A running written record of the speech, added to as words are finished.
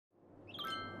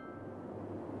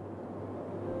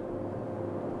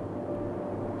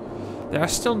There are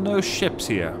still no ships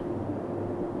here.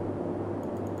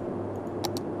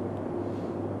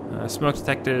 Smoke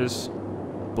detectors.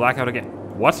 Blackout again.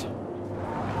 What?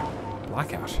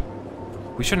 Blackout?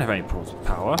 We shouldn't have any problems with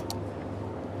power.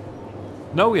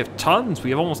 No, we have tons.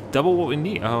 We have almost double what we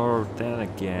need. Oh, then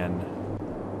again.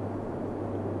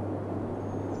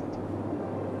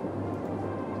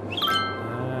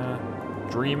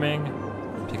 Dreaming.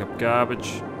 Pick up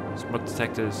garbage. Smoke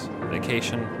detectors.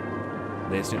 Vacation.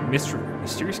 There's a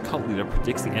mysterious cult leader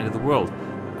predicts the end of the world.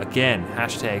 Again.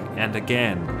 Hashtag and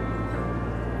again.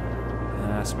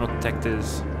 Smoke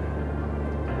detectors.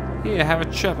 Here, have a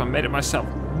chip. I made it myself.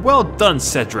 Well done,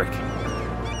 Cedric.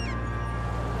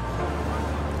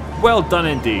 Well done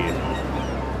indeed.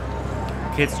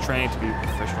 Kids trained to be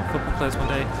professional football players one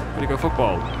day. Way to go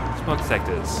football. Smoke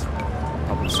detectors.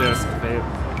 Public service available.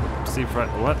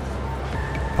 What?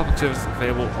 Public service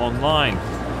available online.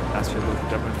 Ask your local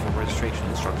government for registration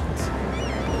instructions.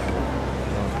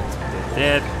 They're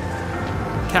dead.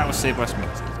 Cat was saved by smoke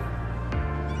detectors.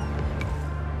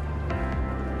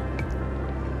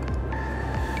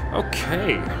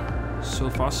 Okay, so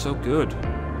far so good.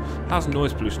 How's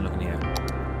noise pollution looking here?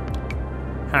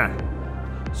 Huh.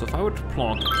 So if I were to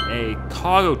plonk a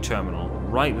cargo terminal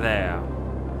right there,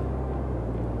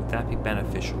 would that be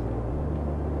beneficial?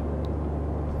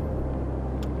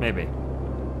 Maybe.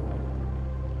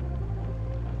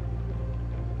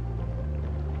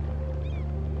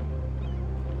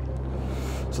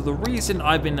 So the reason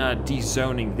I've been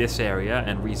dezoning this area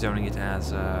and rezoning it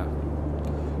as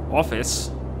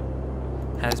office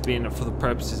has been for the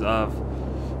purposes of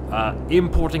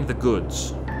importing the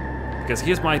goods. Because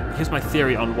here's my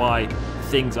theory on why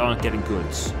things aren't getting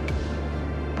goods.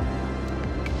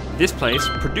 This place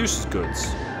produces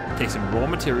goods, takes in raw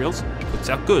materials, puts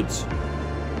out goods.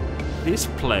 This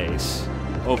place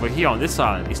over here on this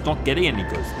island is not getting any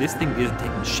goods. This thing isn't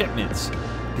taking shipments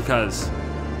because,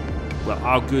 well,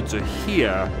 our goods are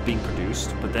here being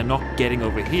produced, but they're not getting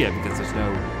over here because there's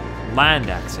no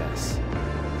land access.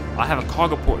 I have a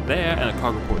cargo port there and a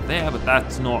cargo port there, but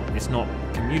it's not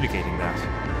communicating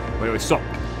that. Wait, stop.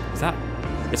 Is that?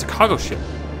 It's a cargo ship.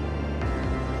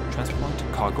 Transporting to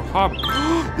cargo harbor.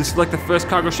 This is like the first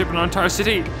cargo ship in our entire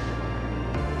city.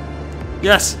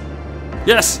 Yes!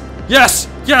 Yes! Yes!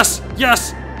 Yes!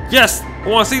 Yes! Yes! I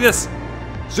want to see this!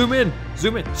 Zoom in!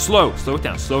 Zoom in! Slow it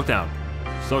down, slow it down.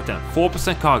 Slow it down.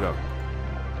 4% cargo.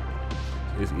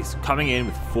 It's coming in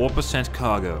with 4%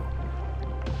 cargo.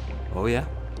 Oh yeah?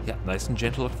 Yeah, nice and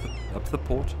gentle up to the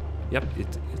port. Yep,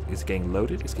 it's getting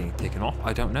loaded, it's getting taken off,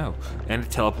 I don't know. And it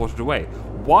teleported away.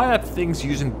 Why are things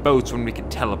using boats when we can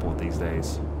teleport these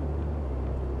days?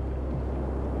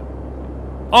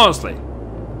 Honestly.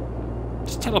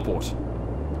 Just teleport.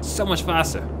 It's so much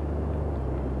faster.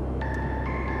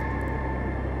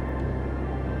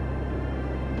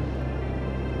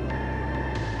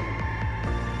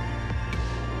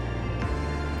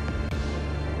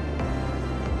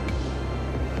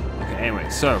 Anyway,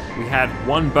 so we had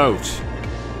one boat,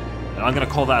 and I'm going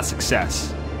to call that a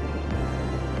success.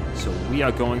 So we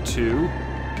are going to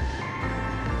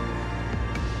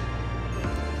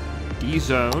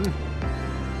dezone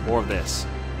more of this,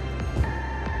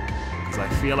 because I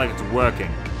feel like it's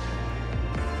working.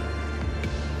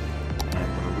 And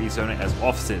I'm going to rezone it as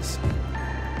offices.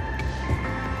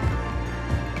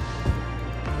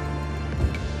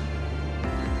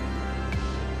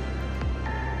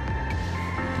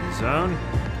 Zone.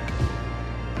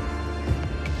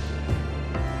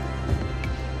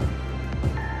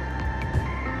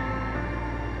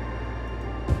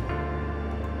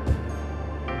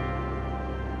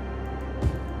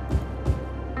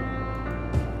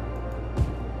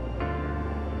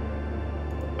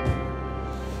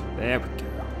 There we go.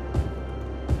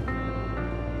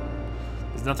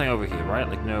 There's nothing over here, right?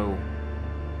 Like no...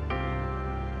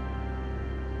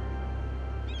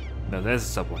 No, there's a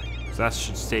subway. So that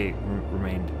should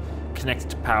remain connected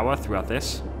to power throughout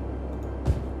this.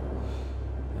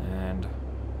 And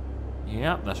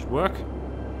yeah, that should work.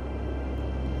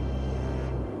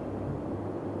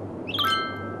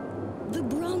 The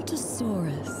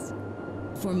Brontosaurus.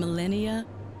 For millennia,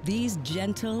 these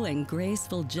gentle and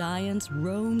graceful giants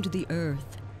roamed the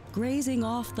earth, grazing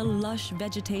off the lush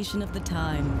vegetation of the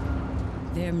time.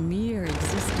 Their mere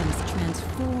existence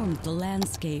transformed the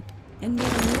landscape and made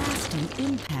a lasting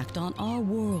impact on our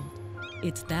world.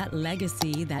 It's that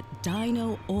legacy that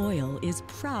Dino Oil is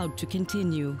proud to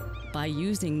continue by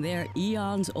using their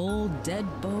eons-old dead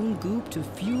bone goop to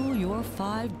fuel your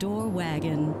 5-door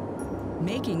wagon,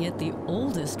 making it the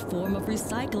oldest form of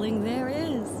recycling there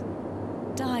is.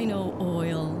 Dino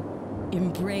Oil.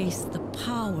 Embrace the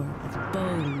power of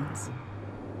bones.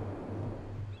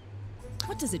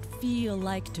 What does it feel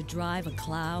like to drive a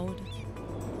cloud?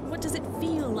 What does it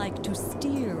feel like to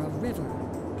steer a river?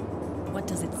 What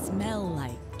does it smell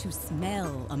like to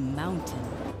smell a mountain?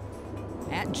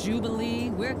 At Jubilee,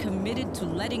 we're committed to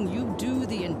letting you do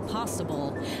the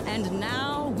impossible, and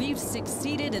now we've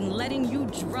succeeded in letting you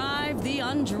drive the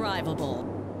undrivable.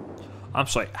 I'm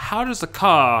sorry, how does the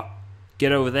car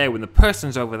get over there when the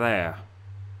person's over there?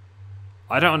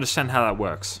 I don't understand how that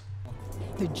works.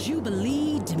 The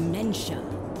Jubilee Dementia.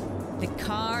 The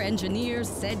car engineers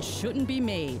said shouldn't be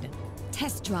made.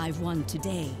 Test drive one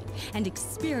today and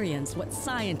experience what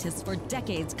scientists for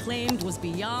decades claimed was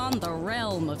beyond the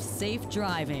realm of safe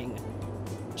driving.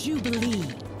 Jubilee.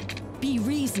 Be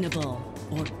reasonable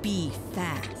or be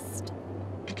fast.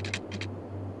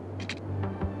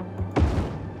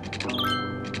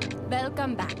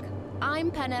 Welcome back.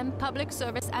 I'm Panem Public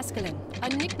Service Escalin, a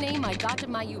nickname I got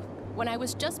in my youth when I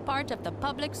was just part of the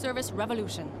public service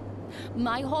revolution.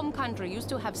 My home country used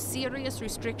to have serious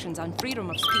restrictions on freedom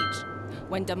of speech.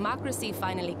 When democracy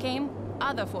finally came,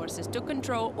 other forces took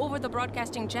control over the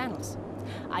broadcasting channels.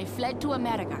 I fled to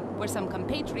America, where some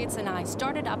compatriots and I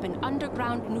started up an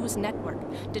underground news network,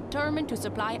 determined to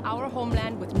supply our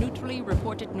homeland with neutrally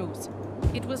reported news.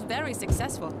 It was very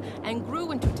successful and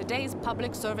grew into today's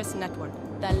public service network,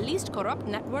 the least corrupt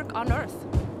network on Earth.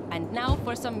 And now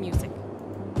for some music.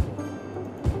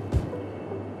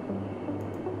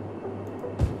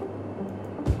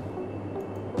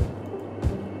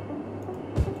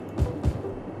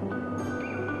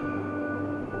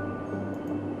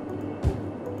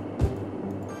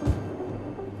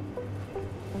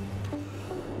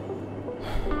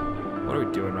 What are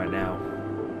we doing right now?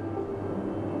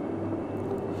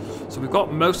 So we've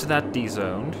got most of that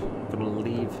dezoned. I'm gonna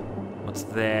leave what's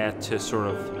there to sort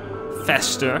of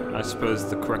fester, I suppose is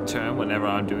the correct term, whenever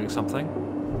I'm doing something.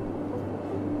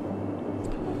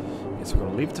 Okay, so we're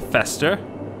gonna leave it to fester.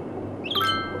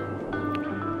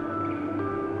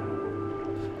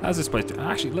 How's this place doing?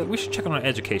 Actually, look, we should check on our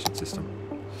education system.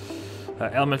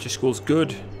 Elementary school's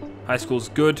good. High school's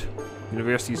good.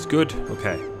 University's good.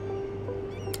 Okay.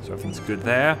 So everything's good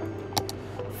there.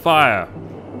 Fire.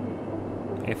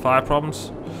 Any fire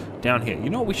problems? Down here. You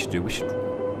know what we should do? We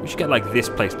should get like this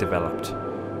place developed.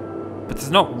 But there's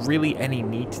not really any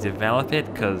need to develop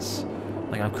it because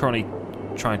like I'm currently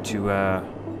trying to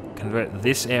convert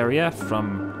this area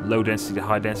from low density to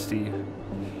high density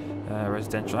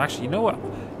residential. Actually, you know what?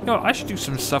 I should do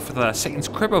some stuff with Satan's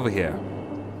crib over here.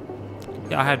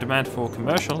 Yeah, I have demand for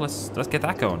commercial. Let's get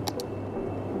that going.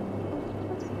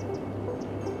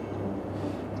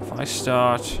 If I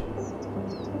start,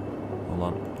 hold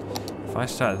on. If I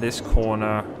start at this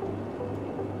corner,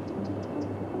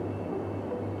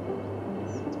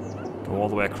 go all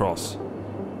the way across.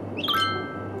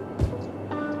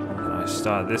 And I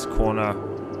start at this corner,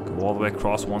 go all the way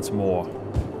across once more.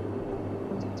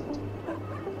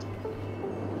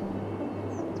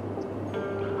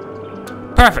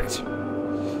 Perfect.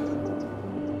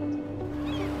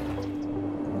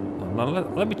 Now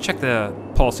let me check the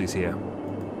policies here.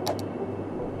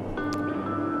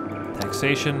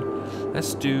 Taxation.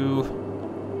 Let's do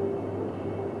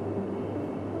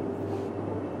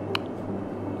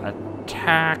a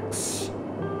tax.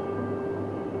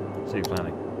 City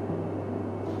planning.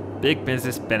 Big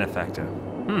business benefactor.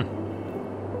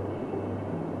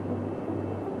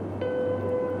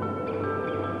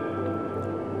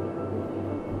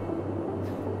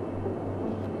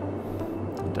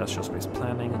 Industrial space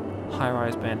planning,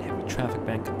 high-rise ban, heavy traffic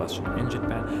ban, combustion engine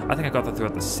ban. I think I got that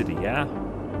throughout the city, yeah?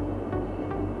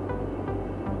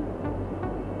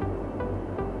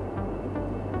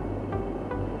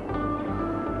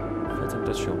 Filter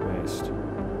industrial waste.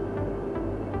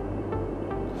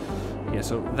 Yeah,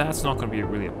 so that's not going to be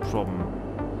really a problem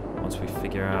once we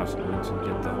figure out, once we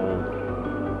get the whole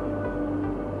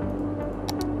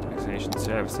taxation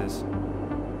services.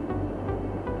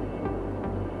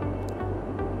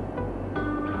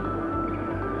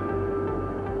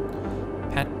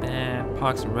 Pet ban,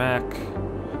 parks and rec,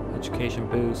 education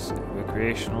boost,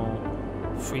 recreational,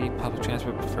 free public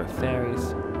transport, prefer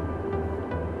ferries.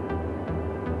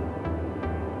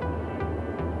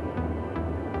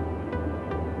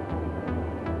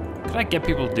 Can I get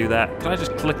people to do that? Can I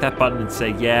just click that button and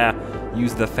say, yeah,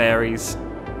 use the ferries?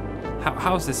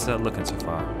 How's this looking so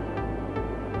far?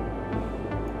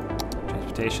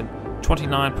 Transportation,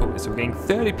 29 per week, so we're getting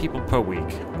 30 people per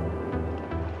week.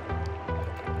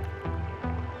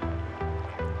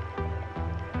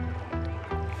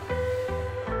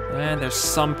 And there's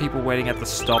some people waiting at the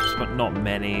stops, but not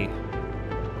many.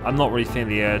 I'm not really feeling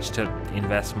the urge to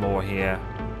invest more here.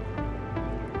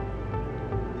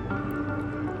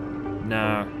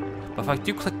 No. But if I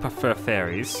do click prefer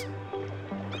ferries,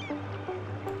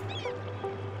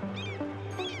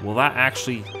 will that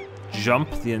actually jump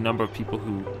the number of people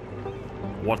who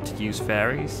want to use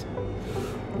ferries?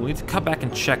 We'll need to come back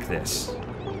and check this.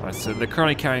 Alright, so they're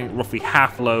currently carrying roughly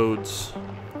half loads.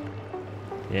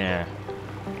 Yeah.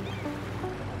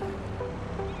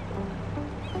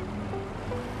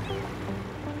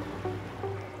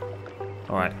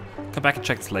 Alright, come back and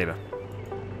check this later.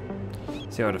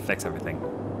 See how it affects everything.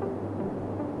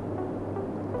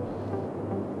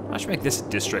 I should make this a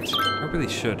district. I really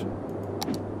should.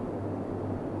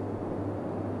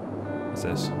 What's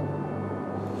this?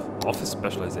 Office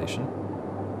specialization.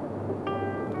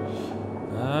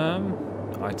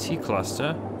 IT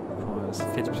cluster. Requires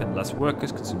 50% less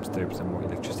workers, consumes 30% more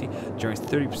electricity, generates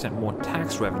 30% more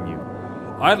tax revenue.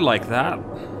 I'd like that.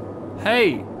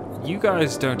 Hey, you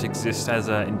guys don't exist as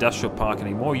an industrial park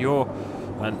anymore. You're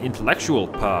an intellectual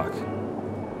park.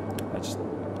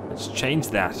 Let's change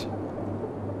that.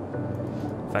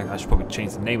 In fact, I should probably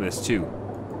change the name of this too.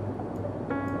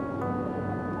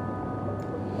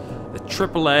 The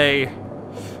AAA.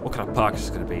 What kind of park is this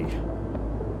going to be?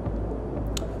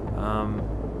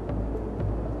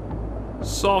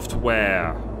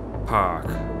 Software park.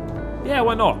 Yeah,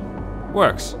 why not?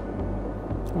 Works.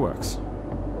 Works.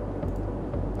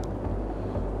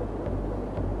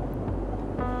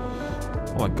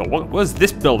 Oh my god, what is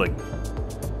this building?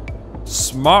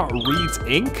 Smart Reads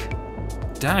Inc?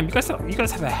 Damn, you guys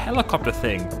have a helicopter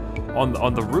thing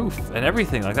on the roof and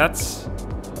everything. Like that's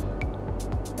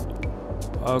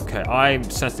okay. I'm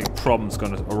sensing problems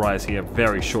going to arise here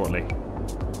very shortly.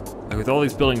 Like with all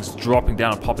these buildings dropping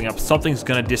down and popping up, something's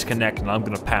going to disconnect and I'm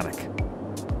going to panic.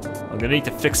 I'm going to need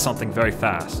to fix something very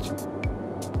fast.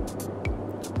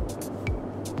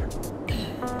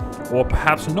 Or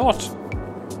perhaps not.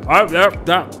 Oh, there, right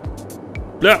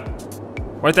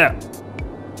there.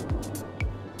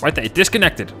 Right there, it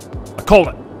disconnected. I called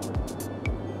it.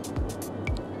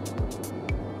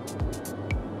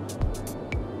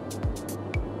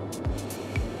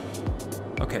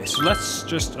 Okay, so let's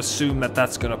just assume that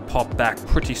that's gonna pop back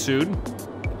pretty soon.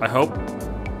 I hope.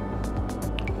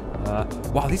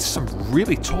 Wow, these are some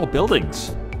really tall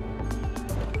buildings.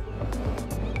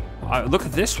 Look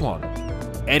at this one.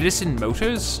 Edison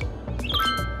Motors?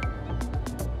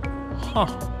 Huh.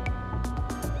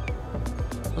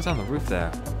 What's on the roof there?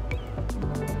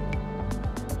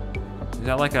 Is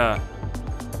that like a...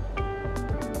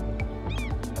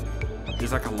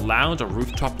 Is like a lounge, a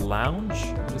rooftop lounge?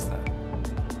 What is that?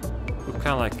 Look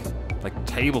kind of like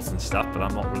tables and stuff, but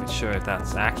I'm not really sure if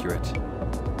that's accurate.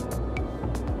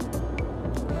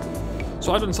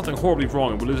 So I've done something horribly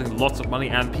wrong and we're losing lots of money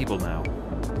and people now.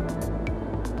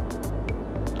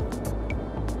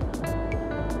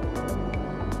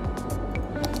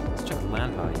 Let's check the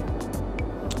land value.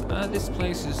 This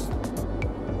place is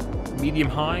medium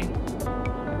high.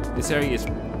 This area is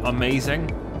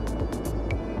amazing.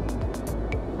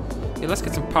 Okay, let's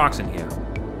get some parks in here.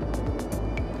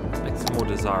 Make this more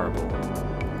desirable.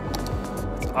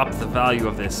 Let's up the value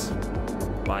of this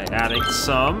by adding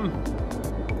some...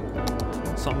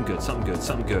 Something good, something good,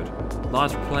 something good.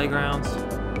 Large playgrounds,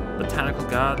 botanical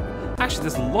garden. Actually,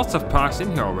 there's lots of parks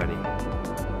in here already.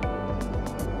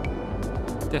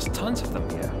 There's tons of them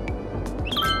here.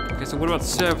 Okay, so what about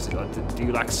services? Do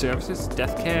you like services?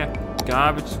 Death care?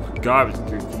 Garbage? Garbage.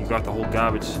 You got the whole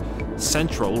garbage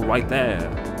central right there.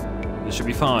 This should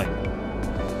be fine.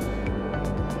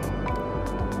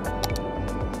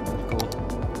 Cool.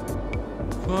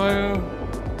 Fire.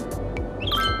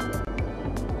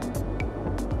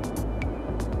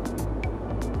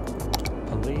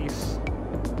 Police.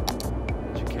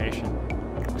 Education.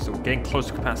 So we're getting close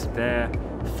to capacity there.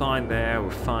 Fine there.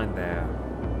 We're fine there.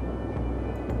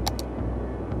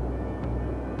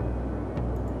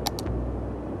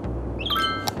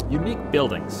 Unique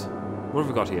buildings. What have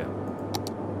we got here?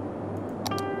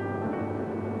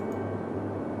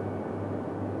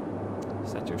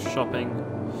 Statue of Shopping.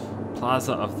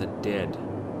 Plaza of the Dead.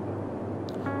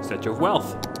 Statue of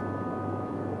Wealth.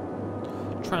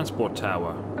 Transport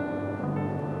Tower.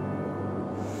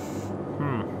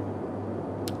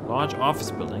 Large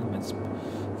office building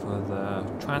for the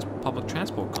public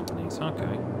transport companies.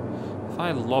 Okay. If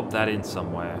I lob that in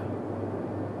somewhere.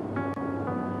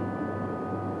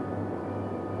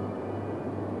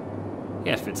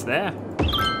 Yeah, it fits there.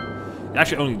 It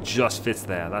actually only just fits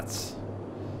there. That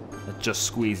just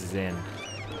squeezes in.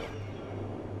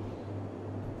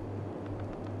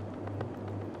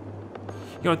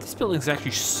 You know, this building is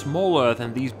actually smaller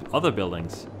than these other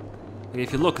buildings. Like,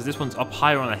 if you look, because this one's up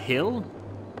higher on a hill.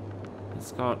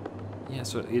 It's got, yeah,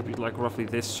 so it'd be like roughly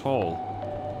this tall.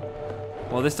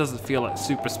 Well, this doesn't feel like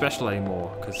super special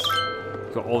anymore, because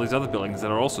you've got all these other buildings that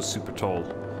are also super tall.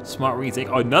 Smart Reeds Inc.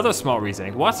 Oh, another Smart Reeds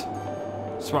Inc. What?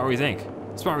 Smart Reeds Inc.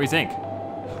 Smart Reeds Inc.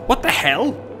 What the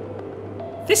hell?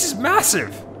 This is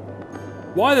massive!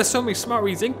 Why are there so many Smart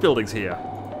Reeds Inc. buildings here?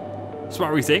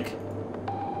 Smart Reeds Inc.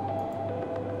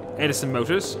 Edison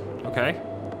Motors. Okay.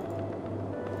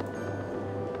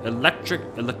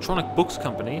 Electronic Books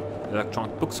Company.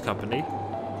 Electronic Books Company.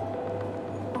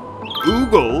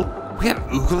 Oogle? We have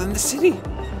Oogle in the city.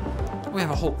 We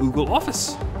have a whole Oogle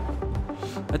office.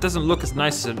 That doesn't look as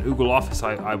nice as an Oogle office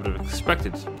I would have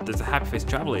expected. There's a Happy Face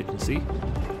travel agency.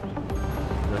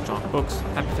 Electronic Books.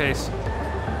 Happy Face.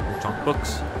 Electronic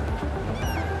Books.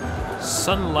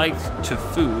 Sunlight to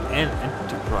Food and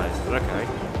Enterprises. Okay.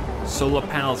 Solar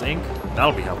Panels Inc.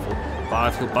 That'll be helpful.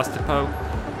 Biofuel Bus Depot.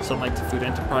 Sunlight to Food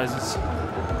Enterprises.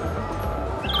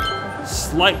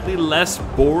 Slightly less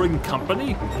boring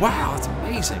company? Wow, that's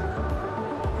amazing.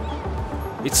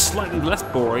 It's slightly less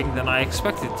boring than I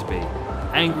expected it to be.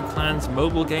 Angry Clans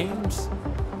Mobile Games.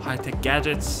 High-tech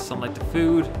gadgets. Sunlight to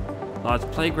Food. Large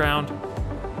Playground.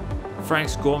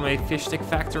 Frank's Gourmet Fish Stick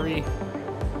Factory.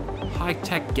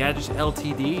 High-tech Gadgets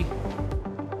Ltd.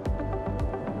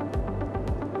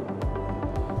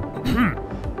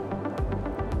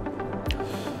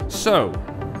 So,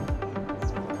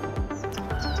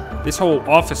 this whole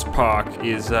office park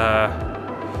is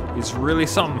really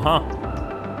something, huh?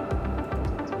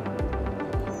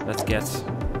 Let's get.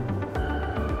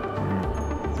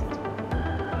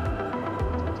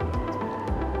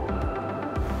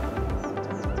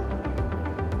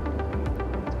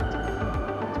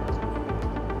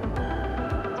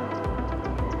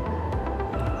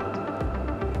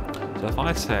 So if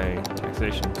I say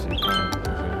taxation to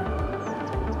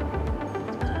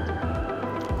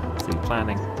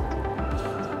planning,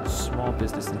 small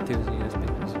business enthusiasts,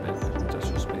 business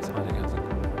industrial space, high-tech housing.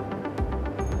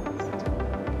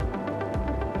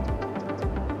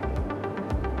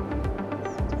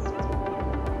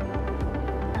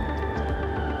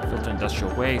 Filter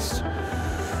industrial waste.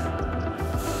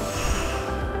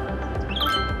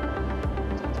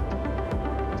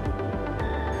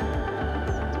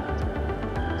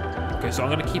 Okay, so I'm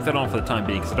going to keep that on for the time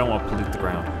being because I don't want to pollute the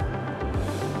ground.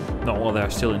 Not while there are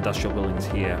still industrial buildings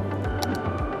here.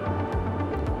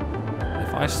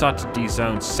 If I start to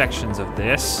dezone sections of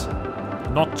this,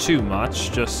 not too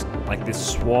much, just like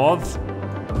this swath.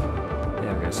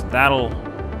 There we go, so that'll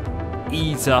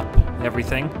ease up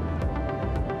everything.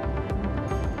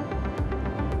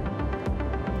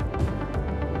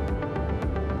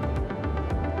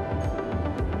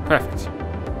 Perfect.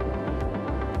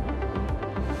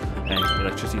 And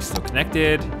electricity's still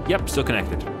connected. Yep, still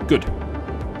connected. Good.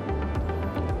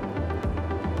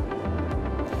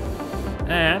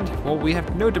 And, well, we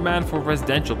have no demand for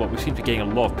residential, but we seem to be getting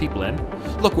a lot of people in.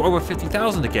 Look, we're over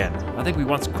 50,000 again. I think we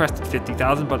once crested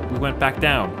 50,000, but we went back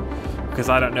down. Because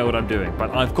I don't know what I'm doing.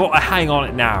 But I've got a hang on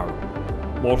it now.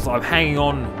 Mortals, I'm hanging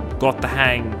on. Got the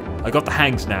hang. I got the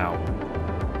hangs now.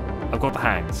 I've got the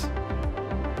hangs.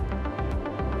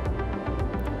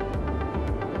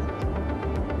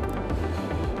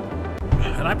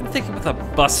 And I've been thinking with the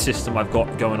bus system I've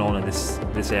got going on in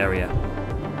this area.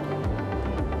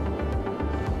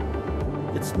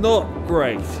 It's not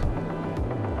great.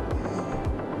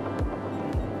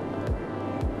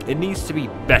 It needs to be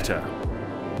better.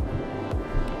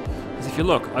 Because if you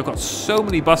look, I've got so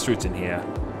many bus routes in here.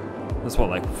 There's what,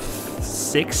 like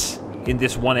 6 in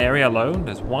this one area alone?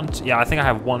 There's one, yeah, I think I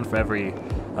have one for every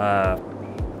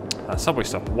subway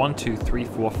stop. 1, 2, 3,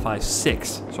 4, 5,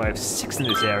 6. So I have 6 in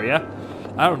this area.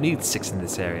 I don't need 6 in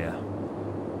this area.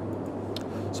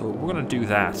 So we're going to do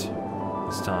that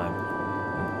this time.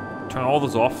 Turn all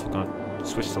those off. I'm going to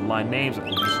switch to line names. This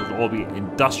will all be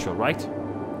industrial, right?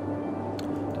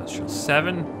 Industrial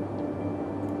 7,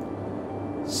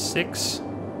 6,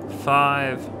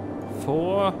 5,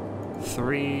 4,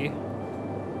 3,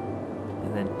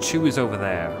 and then 2 is over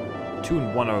there. 2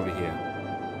 and 1 over here.